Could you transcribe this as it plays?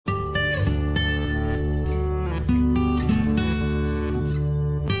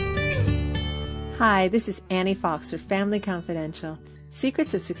Hi, this is Annie Fox with Family Confidential,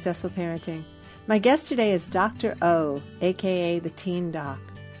 Secrets of Successful Parenting. My guest today is Dr. O, aka the Teen Doc.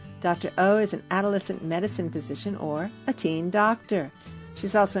 Dr. O is an adolescent medicine physician or a teen doctor.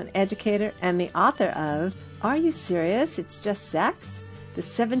 She's also an educator and the author of Are You Serious? It's Just Sex? The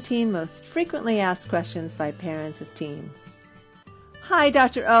 17 Most Frequently Asked Questions by Parents of Teens. Hi,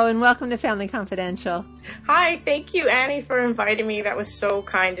 Dr. O, and welcome to Family Confidential. Hi, thank you, Annie, for inviting me. That was so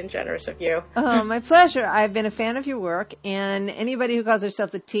kind and generous of you. Oh, my pleasure. I've been a fan of your work, and anybody who calls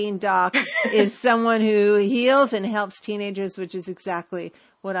herself the teen doc is someone who heals and helps teenagers, which is exactly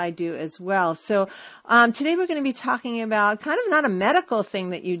what I do as well. So today we're going to be talking about kind of not a medical thing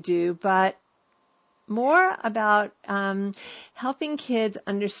that you do, but more about helping kids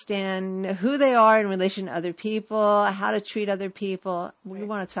understand who they are in relation to other people, how to treat other people. We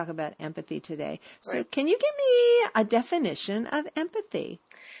want to talk about empathy today. So Can you give me a definition of empathy?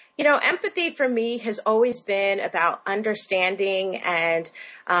 You know, empathy for me has always been about understanding and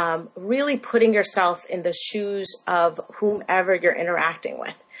really putting yourself in the shoes of whomever you're interacting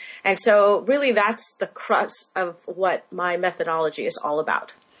with. And so really that's the crux of what my methodology is all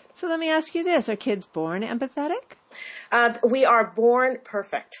about. So let me ask you this. Are kids born empathetic? We are born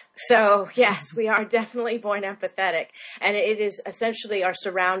perfect. So yes, we are definitely born empathetic. And it is essentially our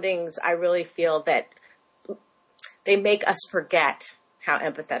surroundings, I really feel that they make us forget how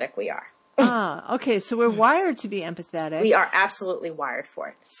empathetic we are. Okay. So we're wired to be empathetic. We are absolutely wired for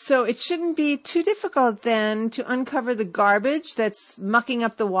it. So it shouldn't be too difficult then to uncover the garbage that's mucking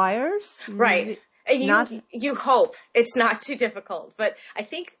up the wires? Right. You hope it's not too difficult, but I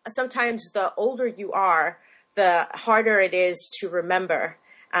think sometimes the older you are, the harder it is to remember.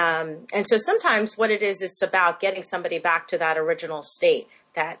 And so sometimes what it is, it's about getting somebody back to that original state,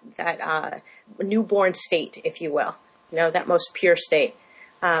 that newborn state, if you will, you know, that most pure state.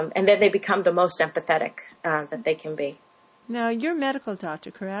 And then they become the most empathetic that they can be. Now, you're a medical doctor,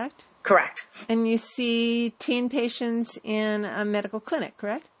 correct? Correct. And you see teen patients in a medical clinic,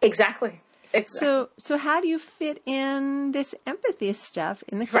 correct? Exactly. Exactly. So how do you fit in this empathy stuff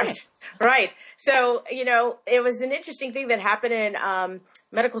in the clinic? Right. So, you know, it was an interesting thing that happened in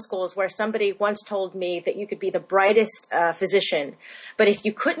medical schools where somebody once told me that you could be the brightest physician, but if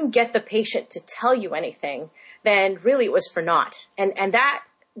you couldn't get the patient to tell you anything, then really it was for naught. And that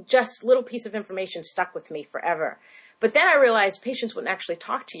just little piece of information stuck with me forever. But then I realized patients wouldn't actually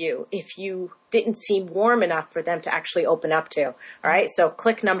talk to you if you didn't seem warm enough for them to actually open up to. All right. So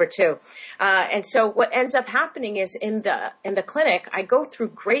click number 2. And so what ends up happening is in the clinic, I go through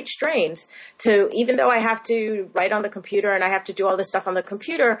great strains to, even though I have to write on the computer and I have to do all this stuff on the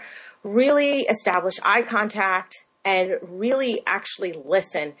computer, really establish eye contact and really actually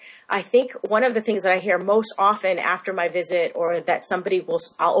listen. I think one of the things that I hear most often after my visit, or that somebody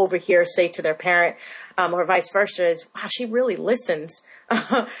I'll overhear say to their parent, or vice versa, is, wow, she really listens.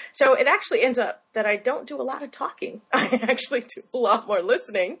 So it actually ends up that I don't do a lot of talking. I actually do a lot more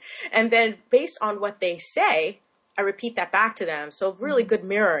listening. And then based on what they say, I repeat that back to them. So really good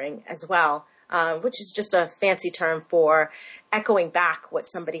mirroring as well, which is just a fancy term for echoing back what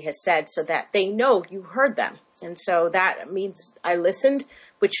somebody has said so that they know you heard them. And so that means I listened,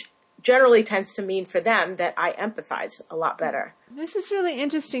 which generally tends to mean for them that I empathize a lot better. This is really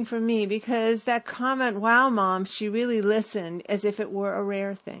interesting for me because that comment, wow, Mom, she really listened, as if it were a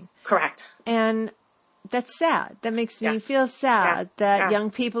rare thing. Correct. And that's sad. That makes me feel sad that young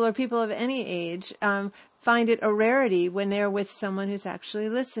people or people of any age find it a rarity when they're with someone who's actually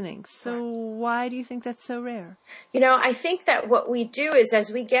listening. So why do you think that's so rare? You know, I think that what we do is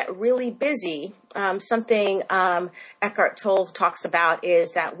as we get really busy, something Eckhart Tolle talks about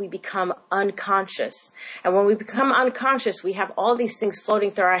is that we become unconscious. And when we become unconscious, we have all these things floating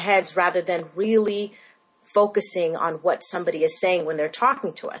through our heads rather than really focusing on what somebody is saying when they're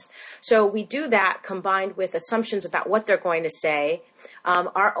talking to us. So we do that combined with assumptions about what they're going to say,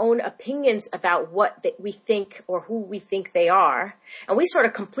 our own opinions about what we think or who we think they are, and we sort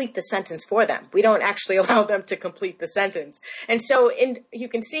of complete the sentence for them. We don't actually allow them to complete the sentence. And so you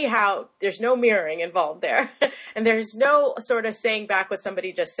can see how there's no mirroring involved there, and there's no sort of saying back what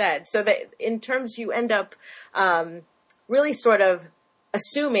somebody just said. So that in terms you end up really sort of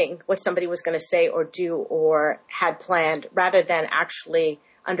assuming what somebody was going to say or do or had planned rather than actually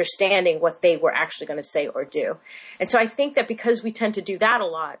understanding what they were actually going to say or do. And so I think that because we tend to do that a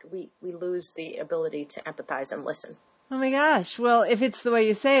lot, we lose the ability to empathize and listen. Oh my gosh. Well, if it's the way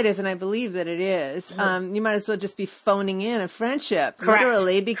you say it is, and I believe that it is, you might as well just be phoning in a friendship,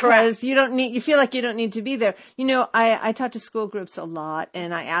 literally, because you feel like you don't need to be there. You know, I talk to school groups a lot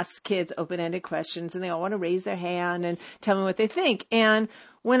and I ask kids open-ended questions and they all want to raise their hand and tell me what they think. And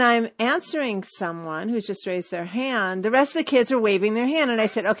when I'm answering someone who's just raised their hand, the rest of the kids are waving their hand. And I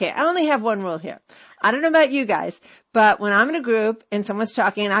said, okay, I only have one rule here. I don't know about you guys, but when I'm in a group and someone's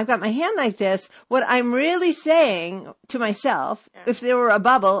talking and I've got my hand like this, what I'm really saying to myself, if there were a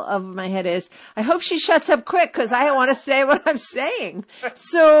bubble of my head, is, I hope she shuts up quick because I want to say what I'm saying.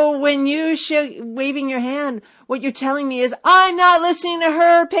 So when you waving your hand, what you're telling me is, I'm not listening to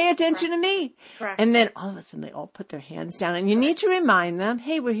her. Pay attention to me. Correct. And then all of a sudden they all put their hands down, and you need to remind them,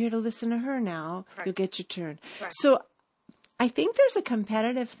 hey, we're here to listen to her now. You'll get your turn. So I think there's a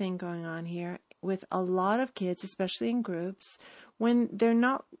competitive thing going on here with a lot of kids, especially in groups, when they're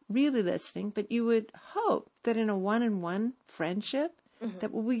not really listening. But you would hope that in a one-on-one friendship,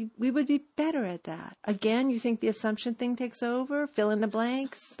 that we would be better at that. Again, you think the assumption thing takes over? Fill in the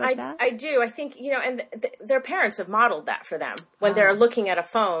blanks like that? I do. I think, and their parents have modeled that for them when they're looking at a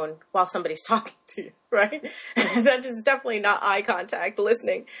phone while somebody's talking to you, right? That is definitely not eye contact,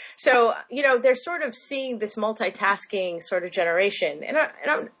 listening. So, they're sort of seeing this multitasking sort of generation. And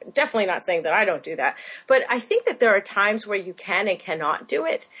I'm definitely not saying that I don't do that. But I think that there are times where you can and cannot do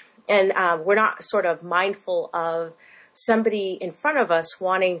it. And we're not sort of mindful of somebody in front of us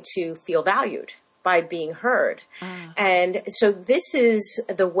wanting to feel valued by being heard. And so this is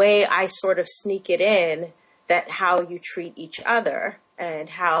the way I sort of sneak it in, that how you treat each other and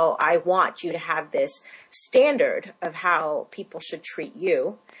how I want you to have this standard of how people should treat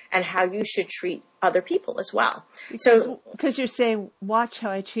you and how you should treat other people as well. Because you're saying, watch how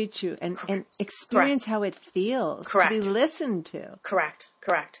I treat you and experience how it feels to be listened to. Correct.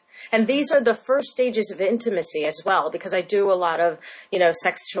 And these are the first stages of intimacy as well, because I do a lot of,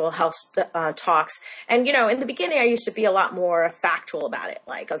 sexual health talks. And, in the beginning, I used to be a lot more factual about it.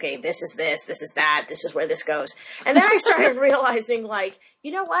 Like, okay, this is this is that, this is where this goes. And then I started realizing, like,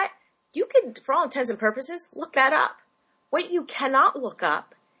 you know what? You could, for all intents and purposes, look that up. What you cannot look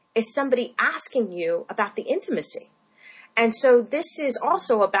up is somebody asking you about the intimacy. And so this is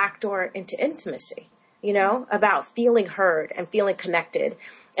also a backdoor into intimacy, about feeling heard and feeling connected.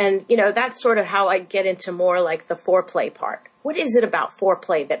 And, that's sort of how I get into more like the foreplay part. What is it about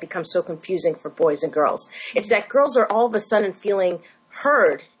foreplay that becomes so confusing for boys and girls? It's that girls are all of a sudden feeling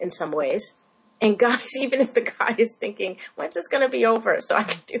heard in some ways. And guys, even if the guy is thinking, when's this going to be over so I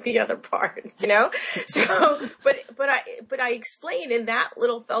can do the other part, So, but I explain in that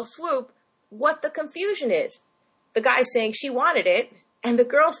little fell swoop what the confusion is. The guy saying she wanted it, and the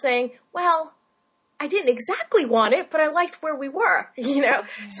girl saying, well, I didn't exactly want it, but I liked where we were,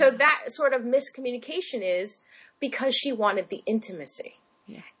 So that sort of miscommunication is because she wanted the intimacy.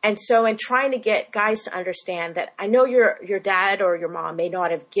 Yeah. And so in trying to get guys to understand that, I know your dad or your mom may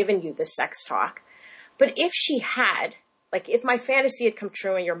not have given you the sex talk, but if she had, like if my fantasy had come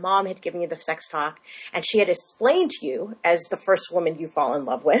true and your mom had given you the sex talk and she had explained to you as the first woman you fall in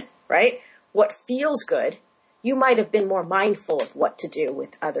love with, right, what feels good, you might have been more mindful of what to do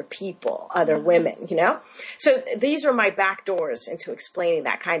with other people, other women, So these are my back doors into explaining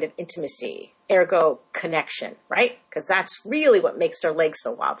that kind of intimacy, ergo connection, right? Because that's really what makes their legs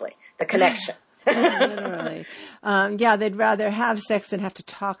so wobbly, the connection. Literally. They'd rather have sex than have to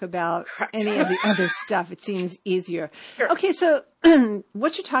talk about any of the other stuff. It seems easier. Sure. Okay, so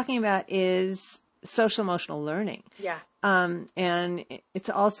what you're talking about is social emotional learning. Yeah. And it's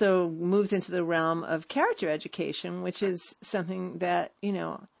also moves into the realm of character education, which is something that,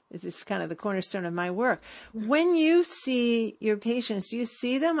 is just kind of the cornerstone of my work. When you see your patients, do you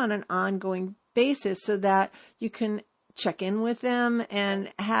see them on an ongoing basis so that you can check in with them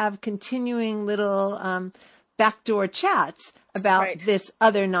and have continuing little backdoor chats about this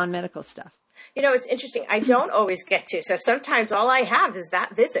other non-medical stuff? It's interesting. I don't always get to. So sometimes all I have is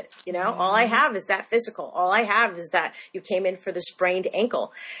that visit, all I have is that physical. All I have is that you came in for the sprained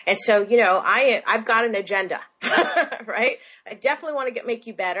ankle. And so, I've got an agenda, right? I definitely want to make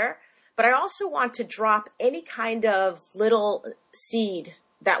you better, but I also want to drop any kind of little seed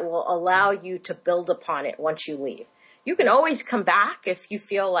that will allow you to build upon it once you leave. You can always come back if you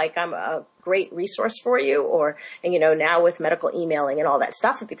feel like I'm a great resource for you, now with medical emailing and all that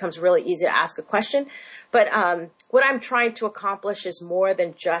stuff, it becomes really easy to ask a question. But what I'm trying to accomplish is more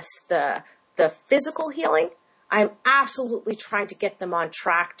than just the physical healing. I'm absolutely trying to get them on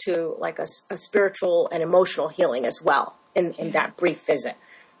track to like a spiritual and emotional healing as well in that brief visit.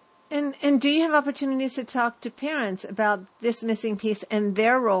 And do you have opportunities to talk to parents about this missing piece and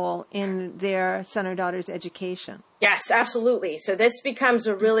their role in their son or daughter's education? Yes, absolutely. So this becomes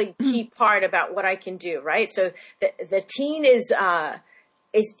a really key part about what I can do, right? So the teen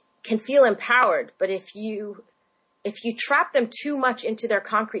can feel empowered, but if you trap them too much into their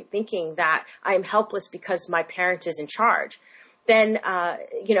concrete thinking that I'm helpless because my parent is in charge, then,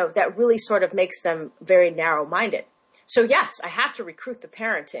 that really sort of makes them very narrow-minded. So yes, I have to recruit the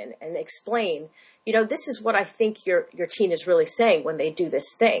parent in and explain, this is what I think your teen is really saying when they do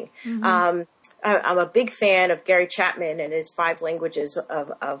this thing. Mm-hmm. I'm a big fan of Gary Chapman and his 5 languages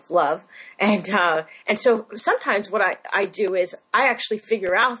of love. And so sometimes what I do is I actually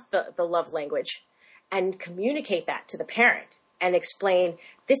figure out the love language and communicate that to the parent and explain,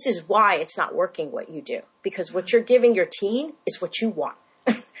 this is why it's not working what you do. Because what you're giving your teen is what you want,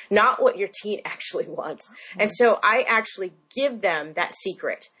 not what your teen actually wants. And so I actually give them that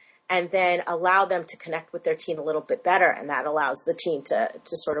secret and then allow them to connect with their teen a little bit better. And that allows the teen to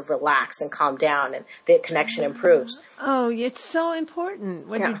sort of relax and calm down, and the connection improves. Oh, it's so important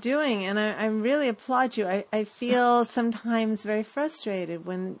what you're doing. And I really applaud you. I feel sometimes very frustrated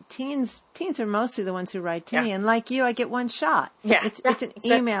when teens are mostly the ones who write to me. And like you, I get one shot. Yeah. It's an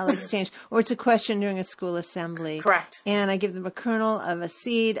email exchange, or it's a question during a school assembly. Correct. And I give them a kernel of a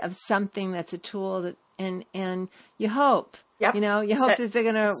seed of something that's a tool that, and you hope. Yep. You hope that they're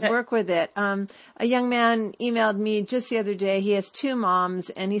going to work with it. A young man emailed me just the other day. He has 2 moms,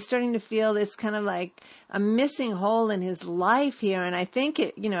 and he's starting to feel this kind of like a missing hole in his life here. And I think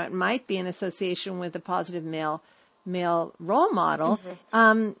it might be in association with a positive male role model.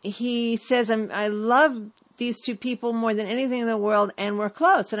 Mm-hmm. He says, I love these 2 people more than anything in the world, and we're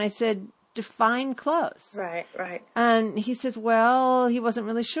close. And I said, define close. Right. And he said, well, he wasn't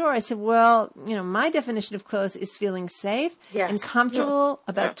really sure. I said, well, my definition of close is feeling safe and comfortable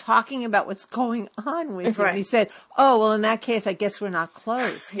about talking about what's going on with you. And he said, oh, well, in that case, I guess we're not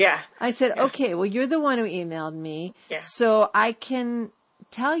close. Yeah. I said, okay, well, you're the one who emailed me. Yeah. So I can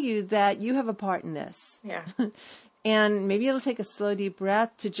tell you that you have a part in this. Yeah. And maybe it'll take a slow, deep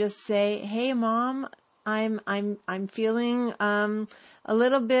breath to just say, hey, Mom, I'm feeling, a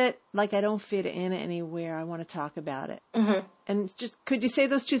little bit like I don't fit in anywhere. I want to talk about it. Mm-hmm. And just, could you say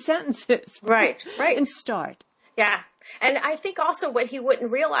those 2 sentences? Right. And start. Yeah. And I think also what he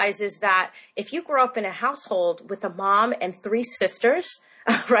wouldn't realize is that if you grow up in a household with a mom and 3 sisters,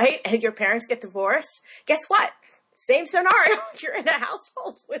 right, and your parents get divorced, guess what? Same scenario. You're in a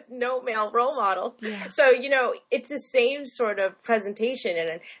household with no male role model. Yeah. So, it's the same sort of presentation.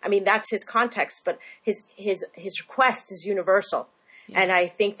 And I mean, that's his context, but his request is universal. And I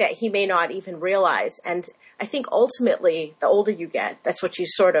think that he may not even realize. And I think ultimately, the older you get, that's what you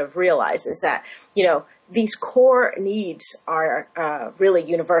sort of realize is that, these core needs are really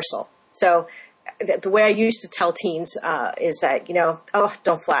universal. So the way I used to tell teens is that,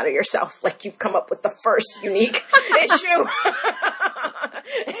 don't flatter yourself like you've come up with the first unique issue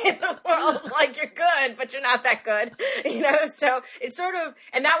in the world. Like you're good, but you're not that good. So it's sort of,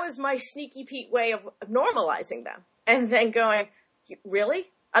 and that was my sneaky Pete way of normalizing them. And then going, really?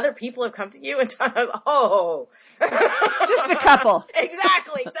 Other people have come to you and just a couple.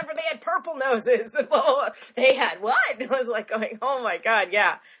 Exactly. Except for they had purple noses. They had what? I was like going, oh my God.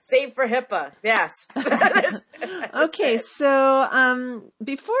 Yeah. Save for HIPAA. Yes. Okay. So,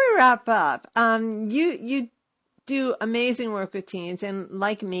 before we wrap up, you do amazing work with teens, and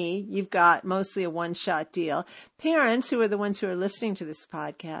like me, you've got mostly a one-shot deal. Parents, who are the ones who are listening to this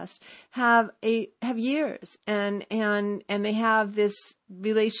podcast, have years, and they have this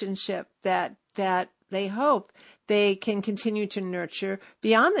relationship that they hope they can continue to nurture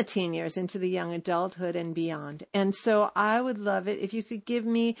beyond the teen years into the young adulthood and beyond. And so I would love it if you could give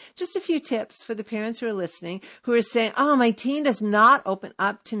me just a few tips for the parents who are listening, who are saying, oh, my teen does not open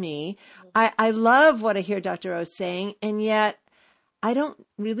up to me. I love what I hear Dr. O saying, and yet I don't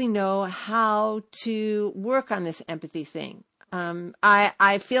really know how to work on this empathy thing.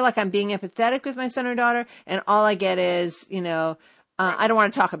 I feel like I'm being empathetic with my son or daughter, and all I get is, I don't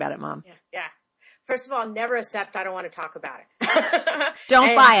want to talk about it, Mom. Yeah. First of all, never accept I don't want to talk about it.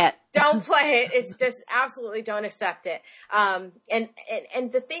 Don't buy it. Don't play it. It's just absolutely don't accept it. And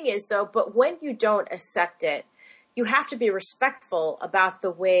the thing is, though, but when you don't accept it, you have to be respectful about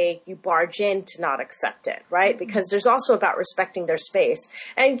the way you barge in to not accept it, right? Because there's also about respecting their space.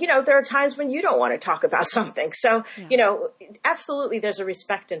 And, there are times when you don't want to talk about something. So, absolutely there's a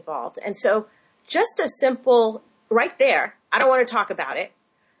respect involved. And so just a simple, right there, I don't want to talk about it.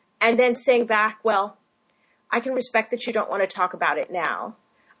 And then saying back, well, I can respect that you don't want to talk about it now.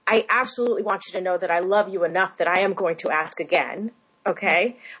 I absolutely want you to know that I love you enough that I am going to ask again.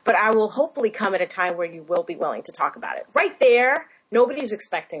 Okay. But I will hopefully come at a time where you will be willing to talk about it. Right there. Nobody's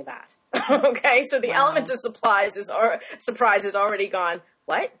expecting that. Okay. So the element of surprise is already gone.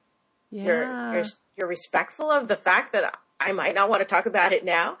 What? Yeah. You're respectful of the fact that I might not want to talk about it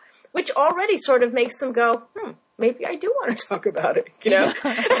now, which already sort of makes them go, maybe I do want to talk about it, Don't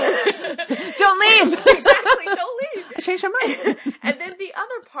leave. Exactly. Don't leave. I changed my mind. And then the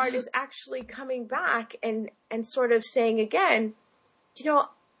other part is actually coming back and sort of saying again,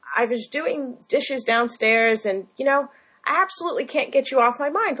 I was doing dishes downstairs and, I absolutely can't get you off my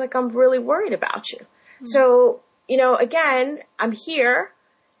mind. Like, I'm really worried about you. Mm-hmm. So, again, I'm here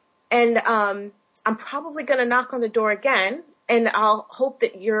and I'm probably going to knock on the door again, and I'll hope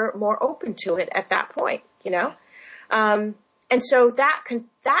that you're more open to it at that point, And so that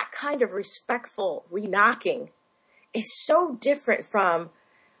kind of respectful re-knocking is so different from,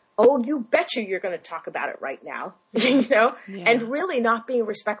 oh, you betcha you're going to talk about it right now, and really not being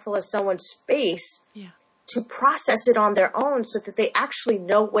respectful of someone's space to process it on their own so that they actually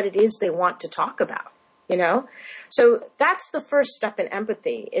know what it is they want to talk about, So that's the first step in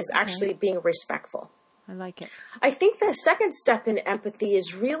empathy, is actually being respectful. I like it. I think the second step in empathy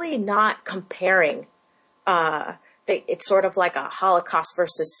is really not comparing. It's sort of like a Holocaust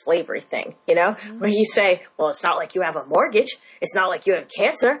versus slavery thing, where you say, well, it's not like you have a mortgage. It's not like you have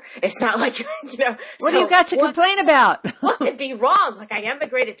cancer. It's not like, What do you got to complain about? What could be wrong? Like, I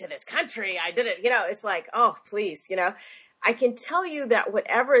immigrated to this country. I did it. It's like, oh, please, I can tell you that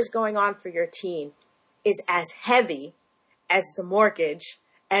whatever is going on for your teen is as heavy as the mortgage,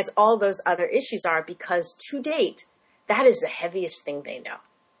 as all those other issues are, because to date, that is the heaviest thing they know.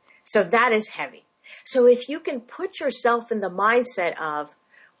 So that is heavy. So if you can put yourself in the mindset of,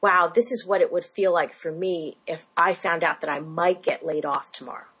 wow, this is what it would feel like for me if I found out that I might get laid off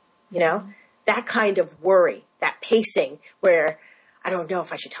tomorrow, that kind of worry, that pacing where I don't know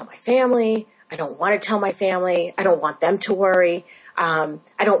if I should tell my family. I don't want to tell my family. I don't want them to worry. I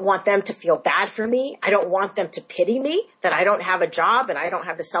don't want them to feel bad for me. I don't want them to pity me that I don't have a job and I don't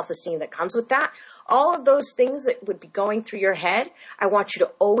have the self-esteem that comes with that. All of those things that would be going through your head, I want you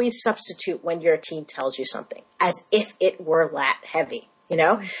to always substitute when your teen tells you something, as if it were that heavy,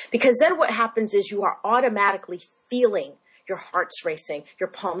 Because then what happens is you are automatically feeling your heart's racing, your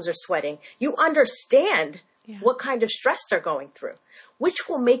palms are sweating. You understand what kind of stress they're going through, which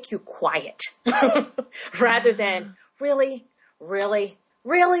will make you quiet rather than really,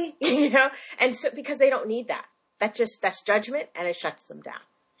 and so, because they don't need that. That's judgment, and it shuts them down.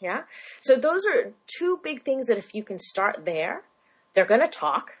 Yeah. So those are two big things that if you can start there, they're going to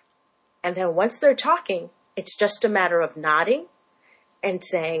talk. And then once they're talking, it's just a matter of nodding and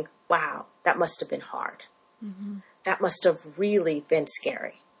saying, wow, that must have been hard. Mm-hmm. That must have really been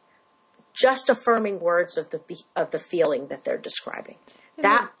scary. Just affirming words of the feeling that they're describing.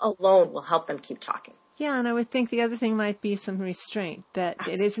 That alone will help them keep talking. Yeah, and I would think the other thing might be some restraint, that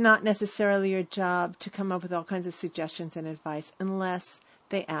Absolutely. It is not necessarily your job to come up with all kinds of suggestions and advice unless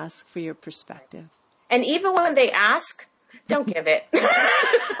they ask for your perspective. And even when they ask, don't give it.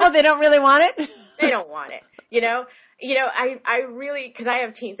 Oh, they don't really want it? They don't want it. I really, because I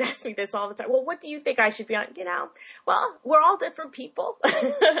have teens ask me this all the time. Well, what do you think I should be on? Well, we're all different people.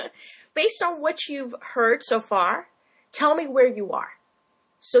 Based on what you've heard so far, tell me where you are.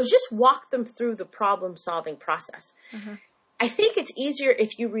 So just walk them through the problem-solving process. Mm-hmm. I think it's easier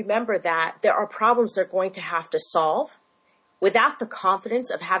if you remember that there are problems they're going to have to solve. Without the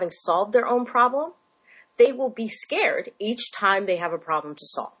confidence of having solved their own problem, they will be scared each time they have a problem to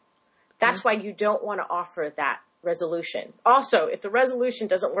solve. That's why you don't want to offer that resolution. Also, if the resolution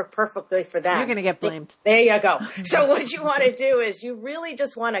doesn't work perfectly for them, you're going to get blamed. There you go. So what you want to do is you really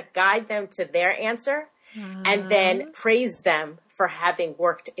just want to guide them to their answer and then praise them for having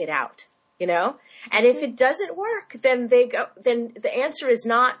worked it out, And if it doesn't work, then the answer is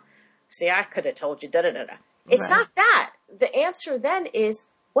not, see, I could have told you, da-da-da-da. It's not that. The answer then is,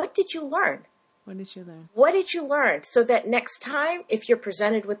 what did you learn? What did you learn? What did you learn? So that next time, if you're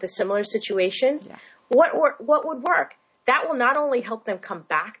presented with a similar situation, what would work? That will not only help them come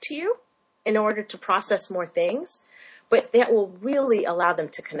back to you in order to process more things, but that will really allow them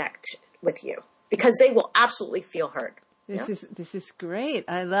to connect with you because they will absolutely feel heard. This is great.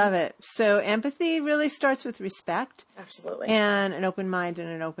 I love it. So empathy really starts with respect. Absolutely. And an open mind and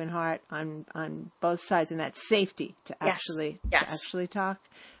an open heart on both sides, and that safety to actually talk.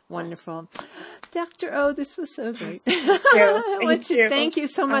 Wonderful. Yes. Dr. O, this was so great. Thank you. Thank you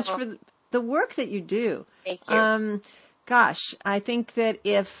so much for the work that you do. Thank you. Gosh, I think that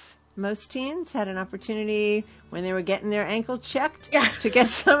if most teens had an opportunity when they were getting their ankle checked to get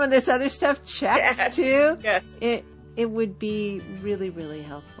some of this other stuff checked too, it would be really, really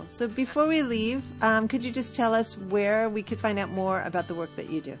helpful. So before we leave, could you just tell us where we could find out more about the work that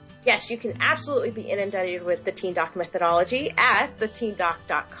you do? Yes, you can absolutely be inundated with the Teen Doc methodology at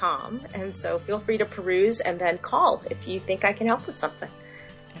theteendoc.com. And so feel free to peruse and then call if you think I can help with something.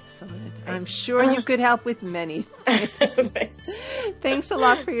 Excellent. I'm sure you could help with many things. Thanks a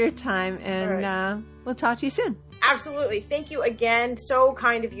lot for your time, and we'll talk to you soon. Absolutely. Thank you again. So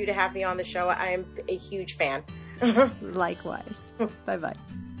kind of you to have me on the show. I am a huge fan. Likewise. Bye-bye.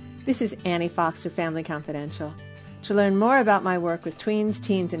 This is Annie Fox for Family Confidential. To learn more about my work with tweens,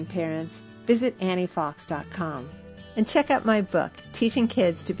 teens, and parents, visit anniefox.com. And check out my book, Teaching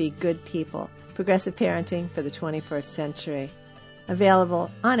Kids to Be Good People, Progressive Parenting for the 21st Century.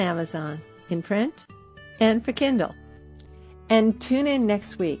 Available on Amazon, in print, and for Kindle. And tune in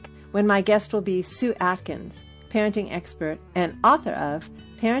next week when my guest will be Sue Atkins, parenting expert and author of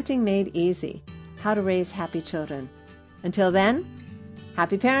Parenting Made Easy, How to Raise Happy Children. Until then,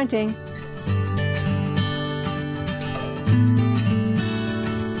 happy parenting!